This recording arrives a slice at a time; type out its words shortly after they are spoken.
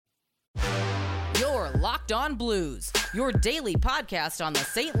You're Locked On Blues, your daily podcast on the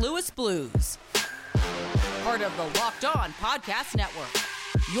St. Louis Blues. Part of the Locked On Podcast Network,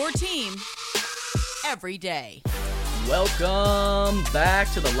 your team every day. Welcome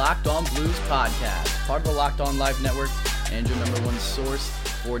back to the Locked On Blues podcast, part of the Locked On Live Network and your number one source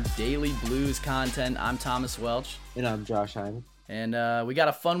for daily blues content. I'm Thomas Welch. And I'm Josh Hyman. And we got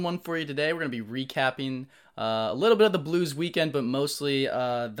a fun one for you today. We're going to be recapping a little bit of the Blues weekend, but mostly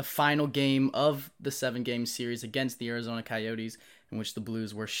the final game of the 7-game series against the Arizona Coyotes, in which the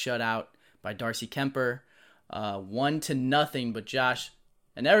Blues were shut out by Darcy Kuemper, 1-0. But Josh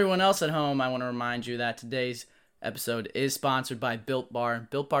and everyone else at home, I want to remind you that today's episode is sponsored by Built Bar.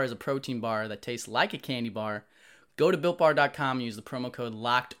 Built Bar is a protein bar that tastes like a candy bar. Go to BuiltBar.com and use the promo code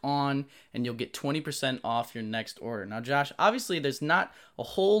LOCKEDON, and you'll get 20% off your next order. Now, Josh, obviously there's not a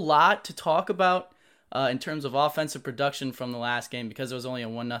whole lot to talk about in terms of offensive production from the last game because it was only a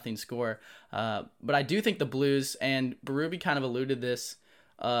 1-0 score. But I do think the Blues, and Berube kind of alluded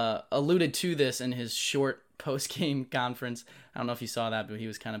to this in his short post-game conference. I don't know if you saw that, but he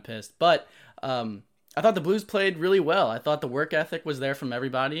was kind of pissed. But I thought the Blues played really well. I thought the work ethic was there from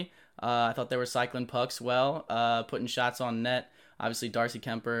everybody. I thought they were cycling pucks well, putting shots on net. Obviously, Darcy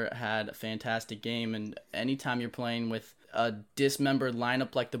Kuemper had a fantastic game, and anytime you're playing with a dismembered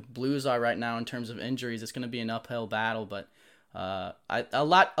lineup like the Blues are right now in terms of injuries, it's going to be an uphill battle. But a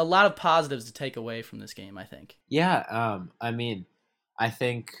lot of positives to take away from this game, I think. Yeah, I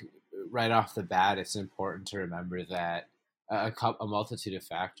think right off the bat, it's important to remember that a multitude of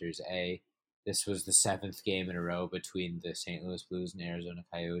factors. This was the 7th game in a row between the St. Louis Blues and Arizona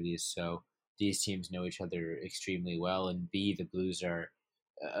Coyotes, so these teams know each other extremely well. And B, the Blues are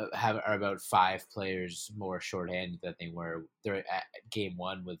about 5 players more shorthanded than they were at game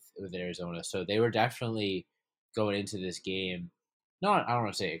 1 with Arizona. So they were definitely going into this game. I don't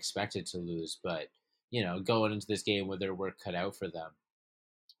want to say expected to lose, but going into this game with their work cut out for them.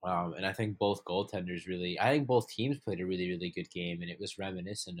 And I think both both teams played a really, really good game, and it was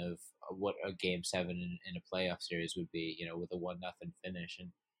reminiscent of what a Game 7 in a playoff series would be, with a 1-0 finish. And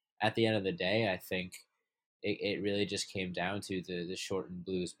at the end of the day, I think it really just came down to the shortened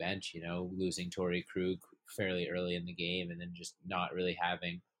Blues bench, losing Torrey Krug fairly early in the game and then just not really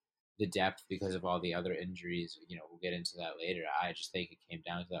having the depth because of all the other injuries. We'll get into that later. I just think it came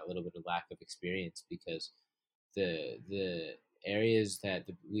down to that little bit of lack of experience because the areas that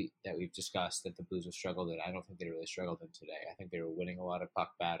we've discussed that the Blues have struggled in, I don't think they really struggled in today. I think they were winning a lot of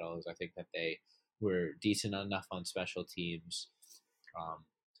puck battles. I think that they were decent enough on special teams.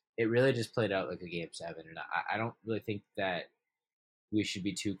 It really just played out like a Game 7, and I don't really think that we should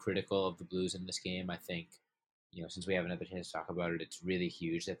be too critical of the Blues in this game. I think, since we haven't had the chance to talk about it, it's really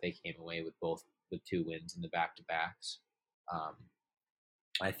huge that they came away with 2 wins in the back-to-backs.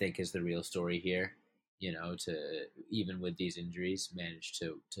 I think is the real story here. To even with these injuries, manage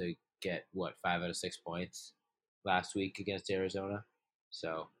to get 5 out of 6 points last week against Arizona.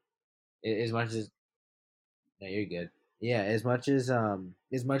 So as much as no, you're good. Yeah, as much as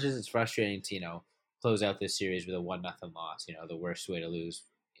it's frustrating to close out this series with a 1-0 loss, the worst way to lose,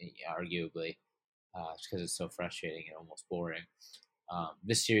 arguably, because it's so frustrating and almost boring.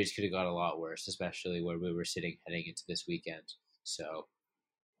 This series could have got a lot worse, especially where we were sitting heading into this weekend. So.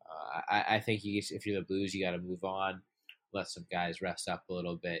 I think if you're the Blues, you got to move on, let some guys rest up a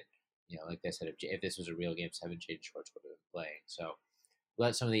little bit. Like I said, if this was a real Game 7, Jaden Schwartz would have been playing. So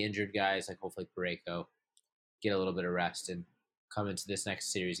let some of the injured guys, like hopefully Parayko, get a little bit of rest and come into this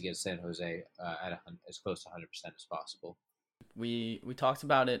next series against San Jose at as close to 100% as possible. We talked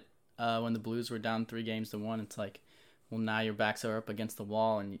about it when the Blues were down 3-1. It's like, well, now your backs are up against the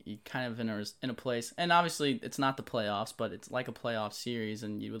wall, and you kind of in a place. And obviously, it's not the playoffs, but it's like a playoff series,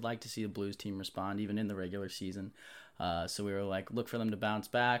 and you would like to see the Blues team respond even in the regular season. So we were like, look for them to bounce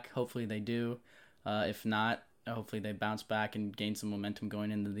back. Hopefully they do. If not, hopefully they bounce back and gain some momentum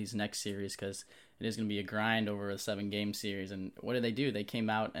going into these next series, because it is going to be a grind over a 7-game series. And what did they do? They came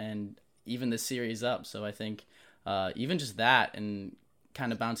out and evened the series up. So I think even just that and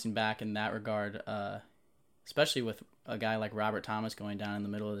kind of bouncing back in that regard, especially with a guy like Robert Thomas going down in the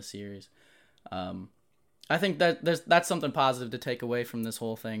middle of the series. I think that that's something positive to take away from this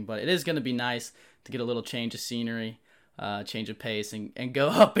whole thing, but it is going to be nice to get a little change of scenery, change of pace, and go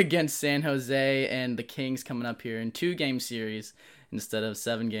up against San Jose and the Kings coming up here in 2-game series instead of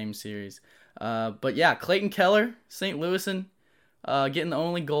 7-game series. But yeah, Clayton Keller, St. Louisan, getting the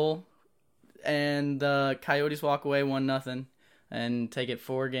only goal, and the Coyotes walk away 1-0 and take it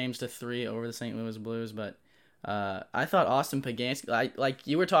 4-3 over the St. Louis Blues. But I thought Austin Pagansky, like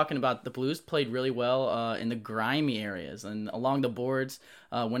you were talking about, the Blues played really well in the grimy areas and along the boards,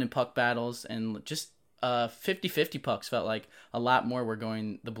 winning puck battles, and just 50-50 pucks felt like a lot more were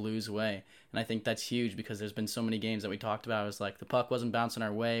going the Blues' way. And I think that's huge because there's been so many games that we talked about. It was like the puck wasn't bouncing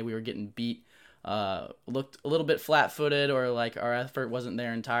our way. We were getting beat, looked a little bit flat-footed, or like our effort wasn't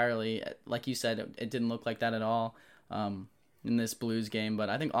there entirely. Like you said, it didn't look like that at all in this Blues game. But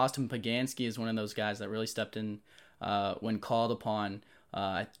I think Austin Pagansky is one of those guys that really stepped in when called upon.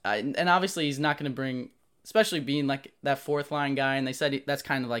 And obviously he's not going to bring, especially being like that fourth line guy, and they said that's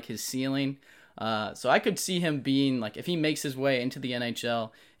kind of like his ceiling. So I could see him being like, if he makes his way into the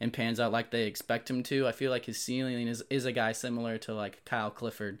NHL and pans out like they expect him to, I feel like his ceiling is a guy similar to like Kyle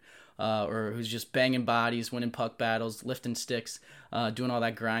Clifford, or who's just banging bodies, winning puck battles, lifting sticks, doing all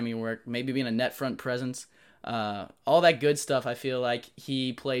that grimy work, maybe being a net front presence, all that good stuff. I feel like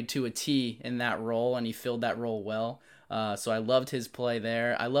he played to a T in that role, and he filled that role well. So I loved his play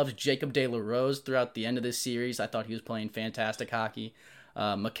there. I loved Jacob De La Rose throughout the end of this series. I thought he was playing fantastic hockey.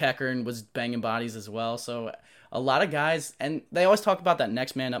 McEachern was banging bodies as well. So a lot of guys, and they always talk about that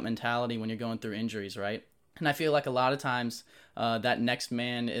next man up mentality when you're going through injuries, right? And I feel like a lot of times that next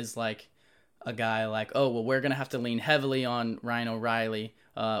man is like a guy like, oh, well, we're going to have to lean heavily on Ryan O'Reilly,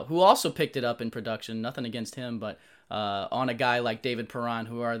 who also picked it up in production. Nothing against him, but on a guy like David Perron,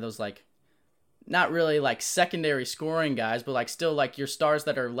 who are those like not really like secondary scoring guys, but like still like your stars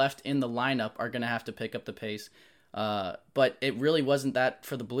that are left in the lineup are going to have to pick up the pace. But it really wasn't that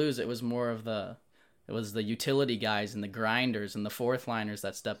for the Blues. It was more of the utility guys and the grinders and the fourth liners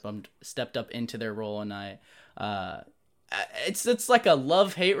that stepped up into their role. And it's like a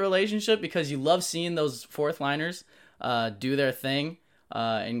love-hate relationship, because you love seeing those fourth liners do their thing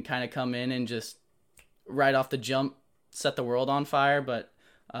and kind of come in and just right off the jump set the world on fire. But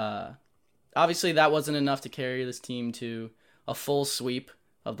obviously that wasn't enough to carry this team to a full sweep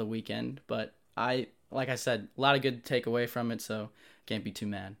of the weekend. But like I said, a lot of good to take away from it, so can't be too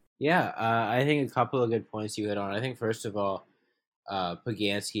mad. Yeah, I think a couple of good points you hit on. I think, first of all,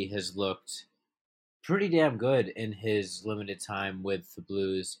 Pagansky has looked pretty damn good in his limited time with the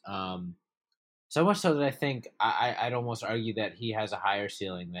Blues. So much so that I think I'd almost argue that he has a higher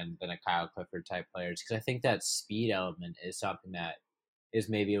ceiling than a Kyle Clifford type player, because I think that speed element is something that is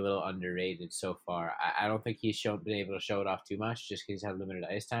maybe a little underrated so far. I don't think he's been able to show it off too much just because he's had limited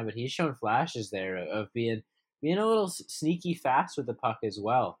ice time, but he's shown flashes there of being a little sneaky fast with the puck as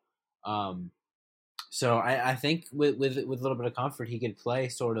well. So I think with a little bit of comfort, he could play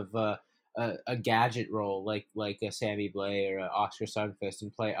sort of a gadget role like a Sammy Blais or a Oscar Sundqvist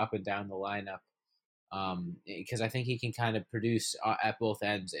and play up and down the lineup. Because I think he can kind of produce at both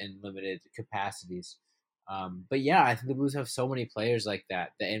ends in limited capacities. But yeah, I think the Blues have so many players like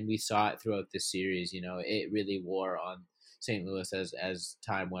that, and we saw it throughout this series. You know, it really wore on St. Louis as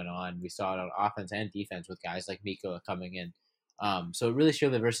time went on. We saw it on offense and defense with guys like Mikko coming in. So it really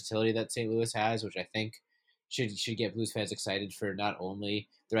showed the versatility that St. Louis has, which I think should get Blues fans excited for not only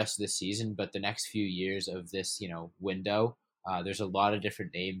the rest of the season, but the next few years of this, window. There's a lot of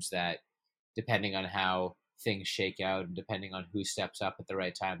different names that, depending on how things shake out and depending on who steps up at the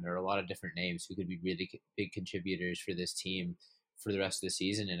right time, there are a lot of different names who could be really big contributors for this team for the rest of the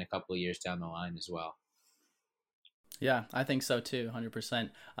season and a couple of years down the line as well. Yeah, I think so too, 100%.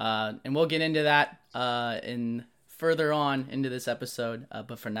 And we'll get into that in further on into this episode.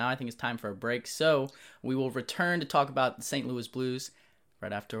 But for now, I think it's time for a break. So we will return to talk about the St. Louis Blues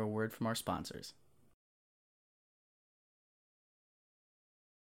right after a word from our sponsors.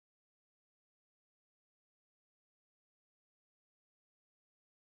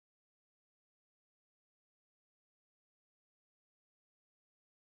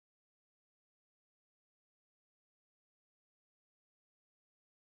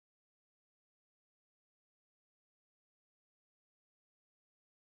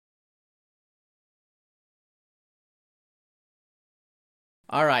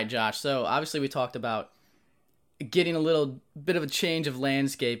 All right, Josh. So obviously we talked about getting a little bit of a change of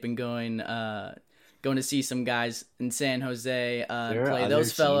landscape and going to see some guys in San Jose play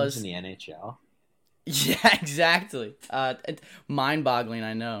those fellas in the NHL. Yeah, exactly. Mind-boggling,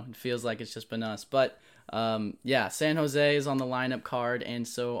 I know. It feels like it's just been us, but yeah, San Jose is on the lineup card, and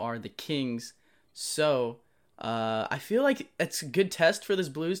so are the Kings. So I feel like it's a good test for this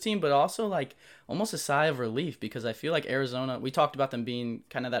Blues team, but also like almost a sigh of relief, because I feel like Arizona, we talked about them being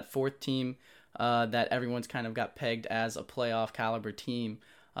kind of that fourth team that everyone's kind of got pegged as a playoff caliber team,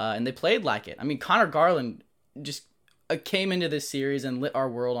 and they played like it. I mean, Connor Garland just came into this series and lit our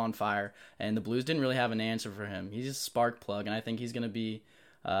world on fire, and the Blues didn't really have an answer for him. He's a spark plug, and I think he's going to be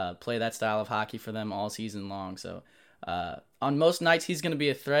play that style of hockey for them all season long. So on most nights, he's going to be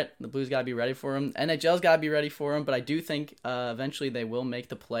a threat. The Blues got to be ready for him. NHL's got to be ready for him, but I do think eventually they will make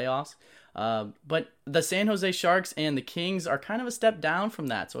the playoffs. But the San Jose Sharks and the Kings are kind of a step down from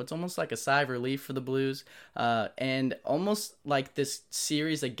that, so it's almost like a sigh of relief for the Blues. And almost like this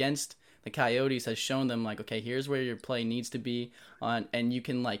series against the Coyotes has shown them, like, okay, here's where your play needs to be on, and you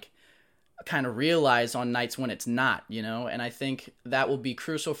can like kind of realize on nights when it's not, and I think that will be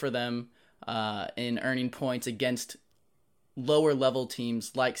crucial for them in earning points against lower level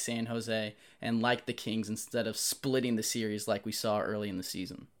teams like San Jose and like the Kings instead of splitting the series like we saw early in the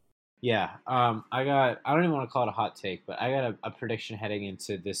season. Yeah, I don't even want to call it a hot take, but I got a prediction heading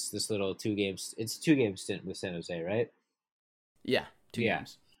into this little 2 games. It's a 2-game stint with San Jose, right? Yeah, 2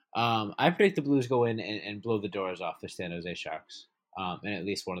 games. I predict the Blues go in and blow the doors off the San Jose Sharks in at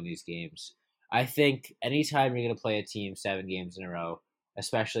least one of these games. I think anytime you're going to play a team 7 games in a row,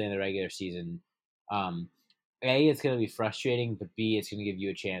 especially in the regular season, A, it's going to be frustrating, but B, it's going to give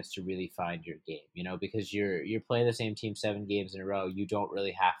you a chance to really find your game, because you're playing the same team 7 games in a row. You don't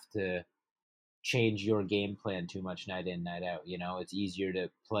really have to change your game plan too much night in, night out. It's easier to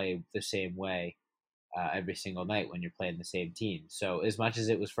play the same way every single night when you're playing the same team. So as much as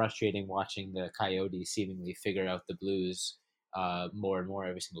it was frustrating watching the Coyotes seemingly figure out the Blues more and more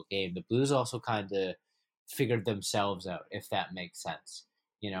every single game, the Blues also kind of figured themselves out, if that makes sense.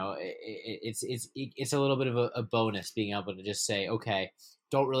 It's a little bit of a bonus being able to just say, okay,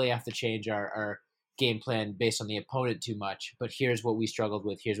 don't really have to change our game plan based on the opponent too much, but here's what we struggled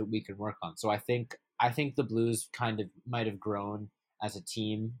with, here's what we can work on. So I think the Blues kind of might have grown as a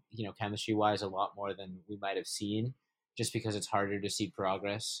team, chemistry wise, a lot more than we might have seen, just because it's harder to see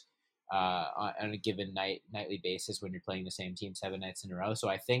progress on a given nightly basis when you're playing the same team 7 nights in a row. So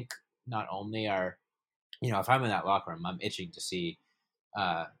I think not only are, if I'm in that locker room, I'm itching to see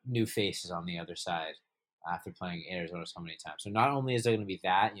new faces on the other side after playing Arizona so many times. So not only is there going to be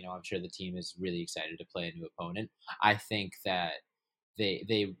that, I'm sure the team is really excited to play a new opponent. I think that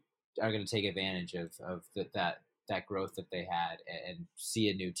they are going to take advantage of that growth that they had and see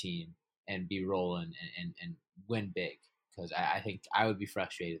a new team and be rolling and win big. Because I think I would be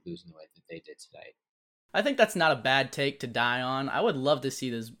frustrated losing the way that they did tonight. I think that's not a bad take to die on. I would love to see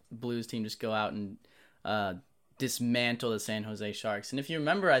this Blues team just go out and dismantle the San Jose Sharks. And if you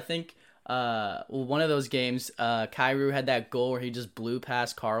remember, I think one of those games, Kyrou had that goal where he just blew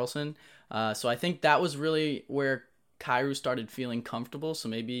past Carlson. So I think that was really where Kyrou started feeling comfortable. So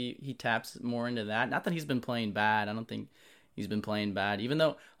maybe he taps more into that. Not that he's been playing bad. I don't think he's been playing bad. Even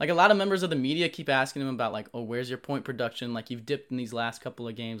though, like, a lot of members of the media keep asking him about, like, oh, where's your point production? Like, you've dipped in these last couple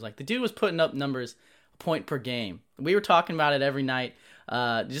of games. Like, the dude was putting up numbers, a point per game. We were talking about it every night.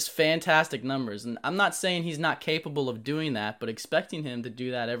 Just fantastic numbers. And I'm not saying he's not capable of doing that, but expecting him to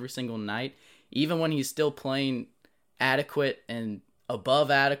do that every single night, even when he's still playing adequate and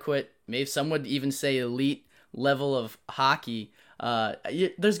above adequate, maybe some would even say elite level of hockey,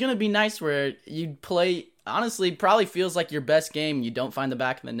 there's going to be nights where you play, honestly, probably feels like your best game and you don't find the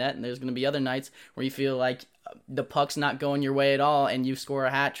back of the net, and there's going to be other nights where you feel like the puck's not going your way at all and you score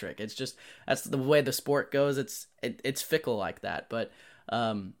a hat trick. It's just, that's the way the sport goes. It's fickle like that. But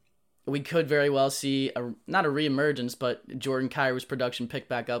we could very well see not a reemergence, but Jordan Kyrou's production pick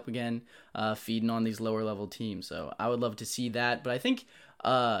back up again, feeding on these lower level teams. So I would love to see that. But I think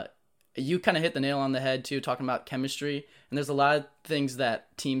you kind of hit the nail on the head too, talking about chemistry. And there's a lot of things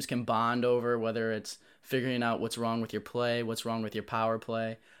that teams can bond over, whether it's figuring out what's wrong with your play, what's wrong with your power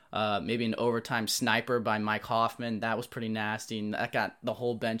play. Maybe an overtime sniper by Mike Hoffman. That was pretty nasty, and that got the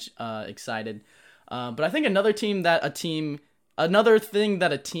whole bench excited. But I think another thing that a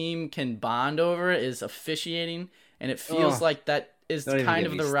team can bond over is officiating, and it feels like that is kind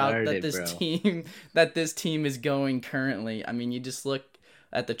of the route that this team is going currently. I mean, you just look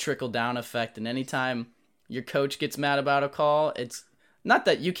at the trickle down effect, and anytime your coach gets mad about a call, it's not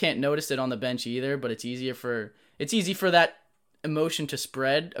that you can't notice it on the bench either, but it's easy for that emotion to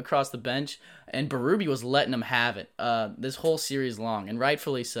spread across the bench, and Berube was letting them have it this whole series long, and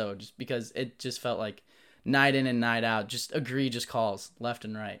rightfully so, just because it just felt like night in and night out, just egregious calls left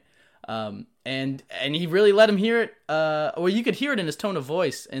and right. And he really let him hear it. Well, you could hear it in his tone of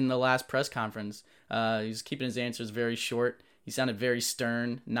voice in the last press conference. He was keeping his answers very short. He sounded very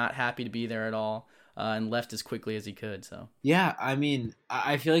stern, not happy to be there at all, and left as quickly as he could. So yeah, I mean,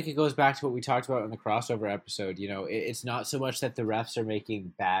 I feel like it goes back to what we talked about in the crossover episode. You know, it's not so much that the refs are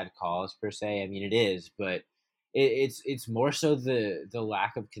making bad calls per se. I mean, it is, but it's more so the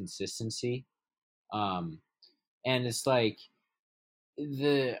lack of consistency. And it's like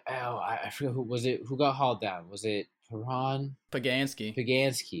I forget who got hauled down. Was it Perron Pagansky.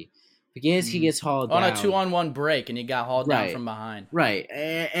 Pagansky gets hauled on down a 2-on-1 break, and he got hauled down from behind. Right,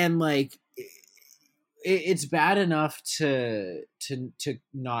 and like it's bad enough to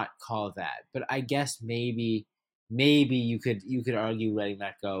not call that, but I guess maybe you could argue letting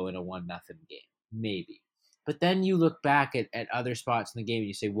that go in a 1-0 game, maybe. But then you look back at other spots in the game and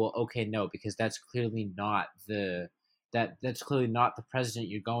you say, well, okay, no, because that's clearly not that's clearly not the precedent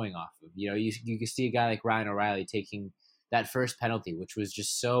you're going off of. You know, you can see a guy like Ryan O'Reilly taking that first penalty, which was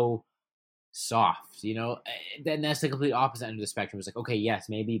just so soft, you know. Then that's the complete opposite end of the spectrum. It's like, okay, yes,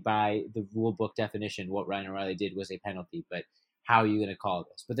 maybe by the rule book definition, what Ryan O'Reilly did was a penalty, but how are you going to call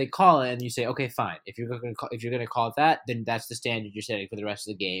this? But they call it, and you say, okay, fine. If you're going to call it that, then that's the standard you're setting for the rest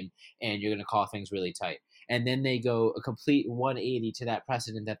of the game, and you're going to call things really tight. And then they go a complete 180 to that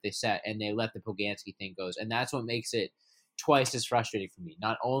precedent that they set, and they let the Poganski thing goes, and that's what makes it twice as frustrating for me.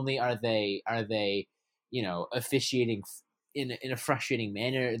 Not only are they you know, officiating in a frustrating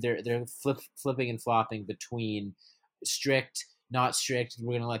manner, they're flipping and flopping between strict, not strict.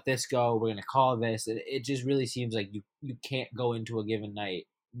 We're gonna let this go. We're gonna call this. It just really seems like you can't go into a given night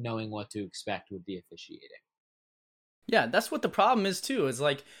knowing what to expect with the officiating. Yeah, that's what the problem is too. Is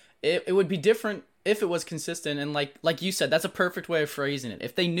like it would be different if it was consistent, and like you said, that's a perfect way of phrasing it.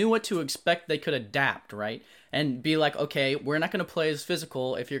 If they knew what to expect, they could adapt, right? And be like, okay, we're not going to play as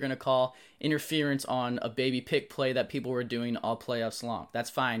physical if you're going to call interference on a baby pick play that people were doing all playoffs long. That's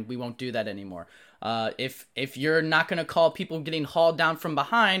fine. We won't do that anymore. If you're not going to call people getting hauled down from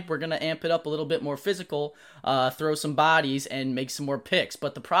behind, we're going to amp it up a little bit more physical, throw some bodies, and make some more picks.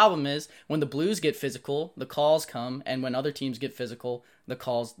 But the problem is, when the Blues get physical, the calls come, and when other teams get physical,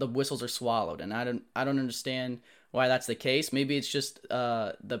 the whistles are swallowed. And I don't understand why that's the case. Maybe it's just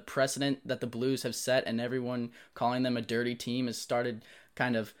the precedent that the Blues have set, and everyone calling them a dirty team has started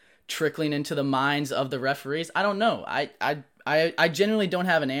kind of trickling into the minds of the referees. I don't know. I genuinely don't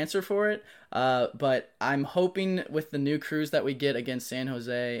have an answer for it, but I'm hoping with the new crews that we get against San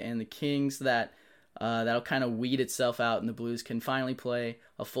Jose and the Kings that that'll kind of weed itself out, and the Blues can finally play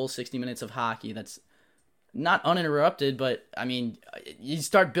a full 60 minutes of hockey that's not uninterrupted, but I mean, you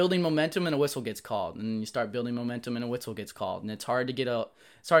start building momentum and a whistle gets called, and you start building momentum and a whistle gets called, and it's hard to get a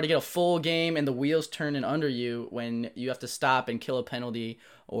full game and the wheels turning under you when you have to stop and kill a penalty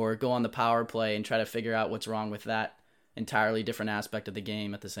or go on the power play and try to figure out what's wrong with that entirely different aspect of the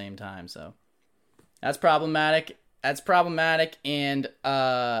game at the same time. So that's problematic. And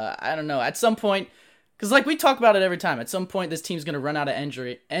I don't know. At some point, because like we talk about it every time, at some point this team's going to run out of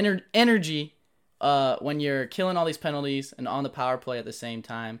energy. When you're killing all these penalties and on the power play at the same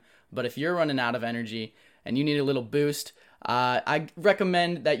time. But if you're running out of energy and you need a little boost, I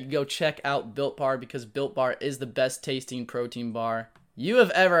recommend that you go check out Built Bar, because Built Bar is the best tasting protein bar you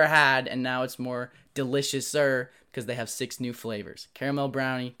have ever had, and now it's more delicious, sir, because they have 6 new flavors: caramel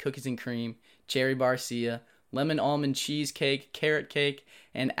brownie, cookies and cream, cherry barcia, lemon almond cheesecake, carrot cake,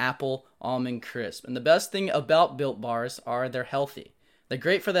 and apple almond crisp. And the best thing about Built Bars are they're healthy. They're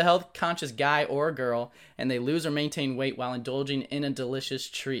great for the health-conscious guy or girl, and they lose or maintain weight while indulging in a delicious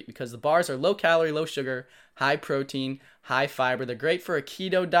treat, because the bars are low-calorie, low-sugar, high-protein, high-fiber. They're great for a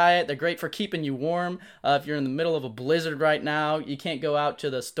keto diet. They're great for keeping you warm. If you're in the middle of a blizzard right now, you can't go out to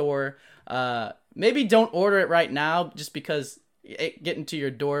the store. Maybe don't order it right now, just because getting to your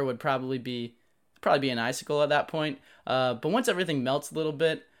door would probably be an icicle at that point. But once everything melts a little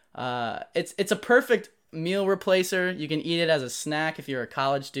bit, it's a perfect meal replacer. You can eat it as a snack if you're a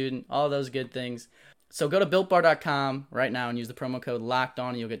college student, all those good things. So go to BuiltBar.com right now and use the promo code LOCKEDON,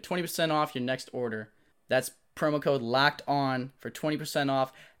 and you'll get 20% off your next order. That's promo code LOCKEDON for 20%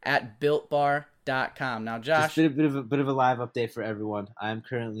 off at BuiltBar.com. Now, Josh, just a bit of a live update for everyone. I'm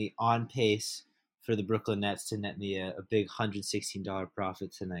currently on pace for the Brooklyn Nets to net me a big $116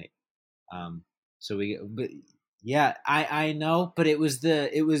 profit tonight. Yeah, I know, but it was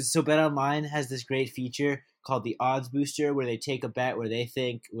so BetOnline has this great feature called the Odds Booster, where they take a bet where they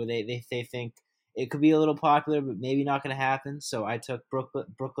think it could be a little popular, but maybe not going to happen. So I took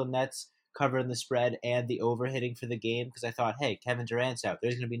Brooklyn Nets covering the spread and the over hitting for the game, because I thought, hey, Kevin Durant's out,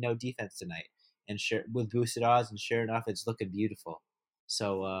 there's going to be no defense tonight, and sure, with boosted odds, and sure enough, it's looking beautiful.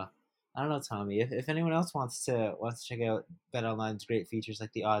 So I don't know, Tommy. If anyone else wants to check out BetOnline's great features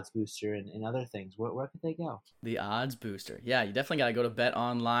like the Odds Booster and other things, where could they go? The Odds Booster. Yeah, you definitely got to go to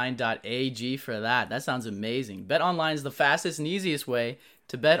betonline.ag for that. That sounds amazing. BetOnline is the fastest and easiest way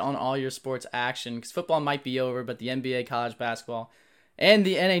to bet on all your sports action, because football might be over, but the NBA, college basketball, and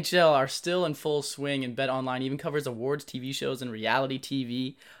the NHL are still in full swing, and BetOnline even covers awards, TV shows, and reality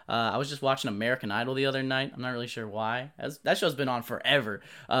TV. I was just watching American Idol the other night. I'm not really sure why. That show's been on forever.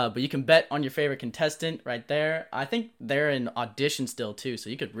 But you can bet on your favorite contestant right there. I think they're in audition still too, so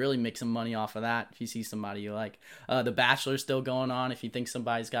you could really make some money off of that if you see somebody you like. The Bachelor's still going on if you think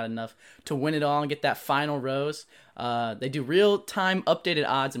somebody's got enough to win it all and get that final rose. They do real-time updated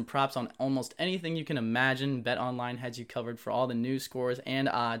odds and props on almost anything you can imagine. BetOnline has you covered for all the news, scores, and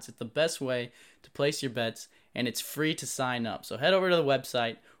odds. It's the best way to place your bets, and it's free to sign up. So head over to the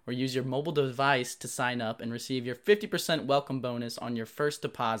website or use your mobile device to sign up and receive your 50% welcome bonus on your first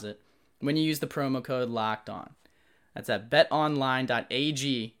deposit when you use the promo code LOCKEDON. That's at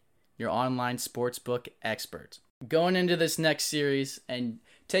betonline.ag, your online sportsbook experts. Going into this next series and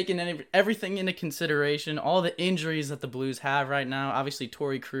taking everything into consideration, all the injuries that the Blues have right now. Obviously,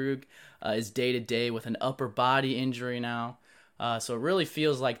 Torrey Krug is day-to-day with an upper body injury now. So it really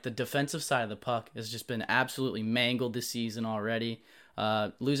feels like the defensive side of the puck has just been absolutely mangled this season already.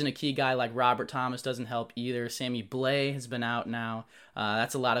 Losing a key guy like Robert Thomas doesn't help either. Sammy Blais has been out now.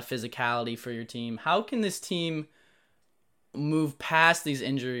 That's a lot of physicality for your team. How can this team move past these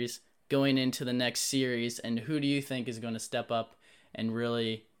injuries going into the next series, and who do you think is going to step up and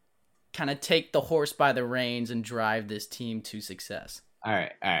really kind of take the horse by the reins and drive this team to success? All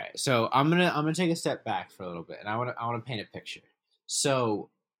right. So I'm gonna take a step back for a little bit, and I wanna paint a picture. So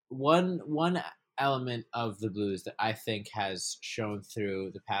one element of the Blues that I think has shown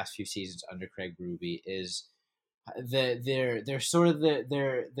through the past few seasons under Craig Berube is their sort of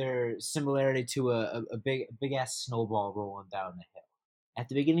their similarity to a big ass snowball rolling down the hill. At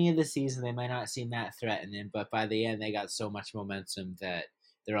the beginning of the season, they might not seem that threatening, but by the end, they got so much momentum that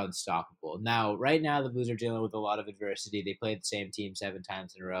they're unstoppable. Now, right now, the Blues are dealing with a lot of adversity. They played the same team 7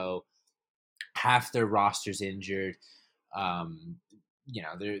 times in a row. Half their roster's injured. They're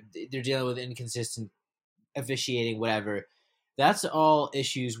dealing with inconsistent officiating, whatever. That's all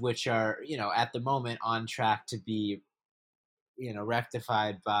issues which are, at the moment on track to be,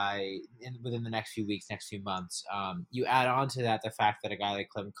 rectified within the next few weeks, next few months. You add on to that the fact that a guy like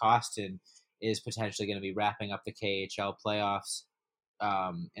Clem Costin is potentially going to be wrapping up the KHL playoffs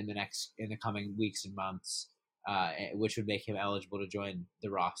in the coming weeks and months, which would make him eligible to join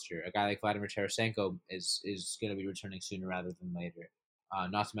the roster. A guy like Vladimir Tarasenko is going to be returning sooner rather than later.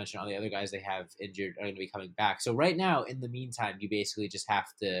 Not to mention all the other guys they have injured are going to be coming back. So right now, in the meantime, you basically just have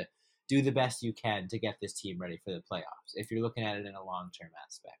to do the best you can to get this team ready for the playoffs. If you're looking at it in a long-term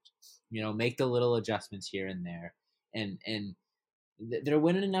aspect, make the little adjustments here and there, and they're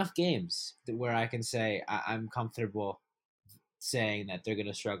winning enough games where I can say I'm comfortable saying that they're going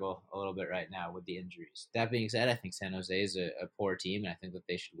to struggle a little bit right now with the injuries. That being said, I think San Jose is a poor team, and I think that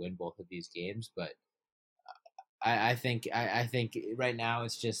they should win both of these games. But I think right now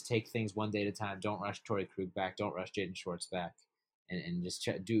it's just take things one day at a time. Don't rush Torrey Krug back. Don't rush Jaden Schwartz back, and just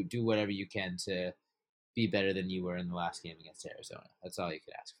do whatever you can to be better than you were in the last game against Arizona. That's all you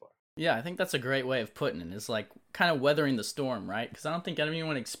could ask for. Yeah, I think that's a great way of putting it. It's like kind of weathering the storm, right? Because I don't think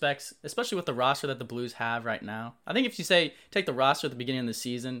anyone expects, especially with the roster that the Blues have right now. I think if you take the roster at the beginning of the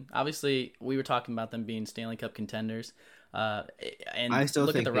season, obviously we were talking about them being Stanley Cup contenders. And I still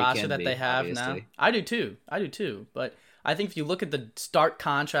look think at the roster that they have obviously. now. I do too. But I think if you look at the stark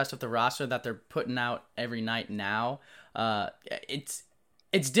contrast with the roster that they're putting out every night now,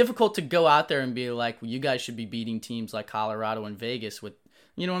 it's difficult to go out there and be like, well, you guys should be beating teams like Colorado and Vegas with,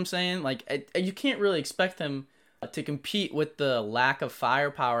 you know what I'm saying? Like, you can't really expect them to compete with the lack of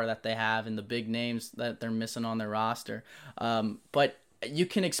firepower that they have and the big names that they're missing on their roster. But you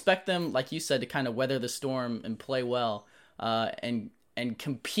can expect them, like you said, to kind of weather the storm and play well, and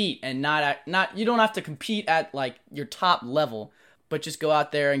compete, and not you don't have to compete at like your top level, but just go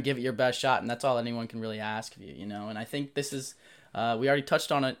out there and give it your best shot, and that's all anyone can really ask of you, And I think this is we already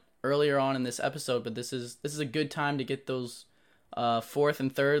touched on it earlier on in this episode, but this is a good time to get those fourth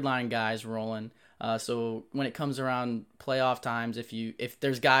and third line guys rolling. So when it comes around playoff times, if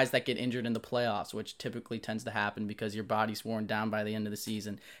there's guys that get injured in the playoffs, which typically tends to happen because your body's worn down by the end of the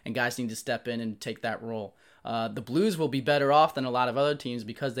season, and guys need to step in and take that role. The Blues will be better off than a lot of other teams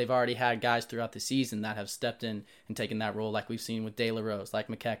because they've already had guys throughout the season that have stepped in and taken that role, like we've seen with De La Rose, like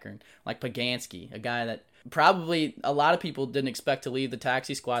McEachern, like Pagansky, a guy that probably a lot of people didn't expect to leave the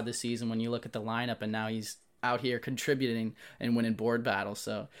taxi squad this season when you look at the lineup, and now he's out here contributing and winning board battles.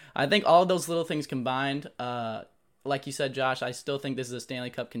 So I think all of those little things combined, like you said, Josh, I still think this is a Stanley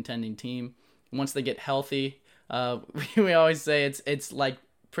Cup contending team. Once they get healthy, we always say it's like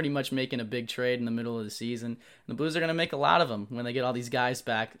pretty much making a big trade in the middle of the season. And the Blues are going to make a lot of them when they get all these guys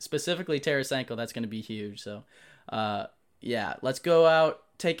back, specifically Tarasenko. That's going to be huge. So, let's go out,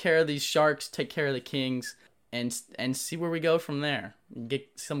 take care of these Sharks, take care of the Kings. and see where we go from there. Get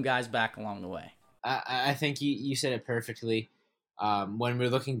some guys back along the way. I think you said it perfectly. When we're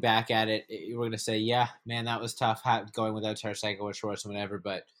looking back at it, we're going to say, yeah, man, that was tough going without Tarasenko or Schwartz and whatever.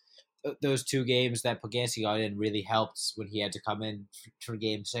 But those 2 games that Poganski got in really helped when he had to come in for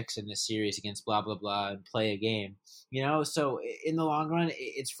Game 6 in this series against blah, blah, blah and play a game. So in the long run,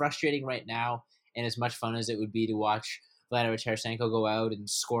 it's frustrating right now. And as much fun as it would be to watch Vladimir Tarasenko go out and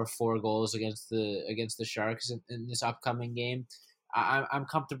score 4 goals against the Sharks in this upcoming game, I'm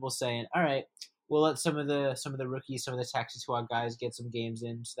comfortable saying, all right, we'll let some of the rookies, some of the taxi squad guys get some games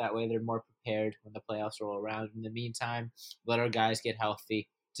in, so that way they're more prepared when the playoffs roll around. In the meantime, let our guys get healthy.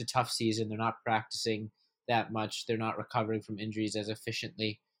 It's a tough season. They're not practicing that much. They're not recovering from injuries as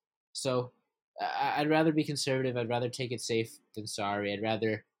efficiently. So I'd rather be conservative. I'd rather take it safe than sorry. I'd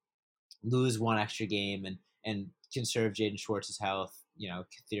rather lose 1 extra game and conserve Jaden Schwartz's health.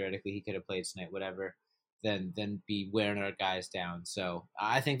 Theoretically he could have played tonight, whatever, than be wearing our guys down. So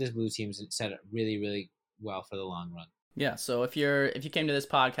I think this Blues team's set up really, really well for the long run. Yeah, so if you came to this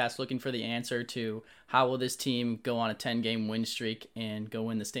podcast looking for the answer to how will this team go on a 10-game win streak and go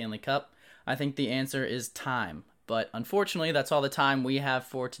win the Stanley Cup, I think the answer is time. But unfortunately, that's all the time we have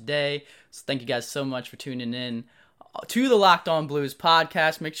for today. So thank you guys so much for tuning in to the Locked On Blues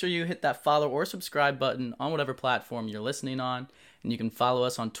podcast. Make sure you hit that follow or subscribe button on whatever platform you're listening on. And you can follow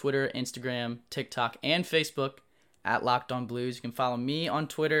us on Twitter, Instagram, TikTok, and Facebook at Locked On Blues. You can follow me on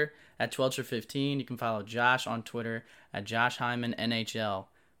Twitter at Twelcher15. You can follow Josh on Twitter at Josh Hyman NHL.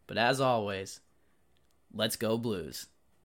 But as always, let's go Blues.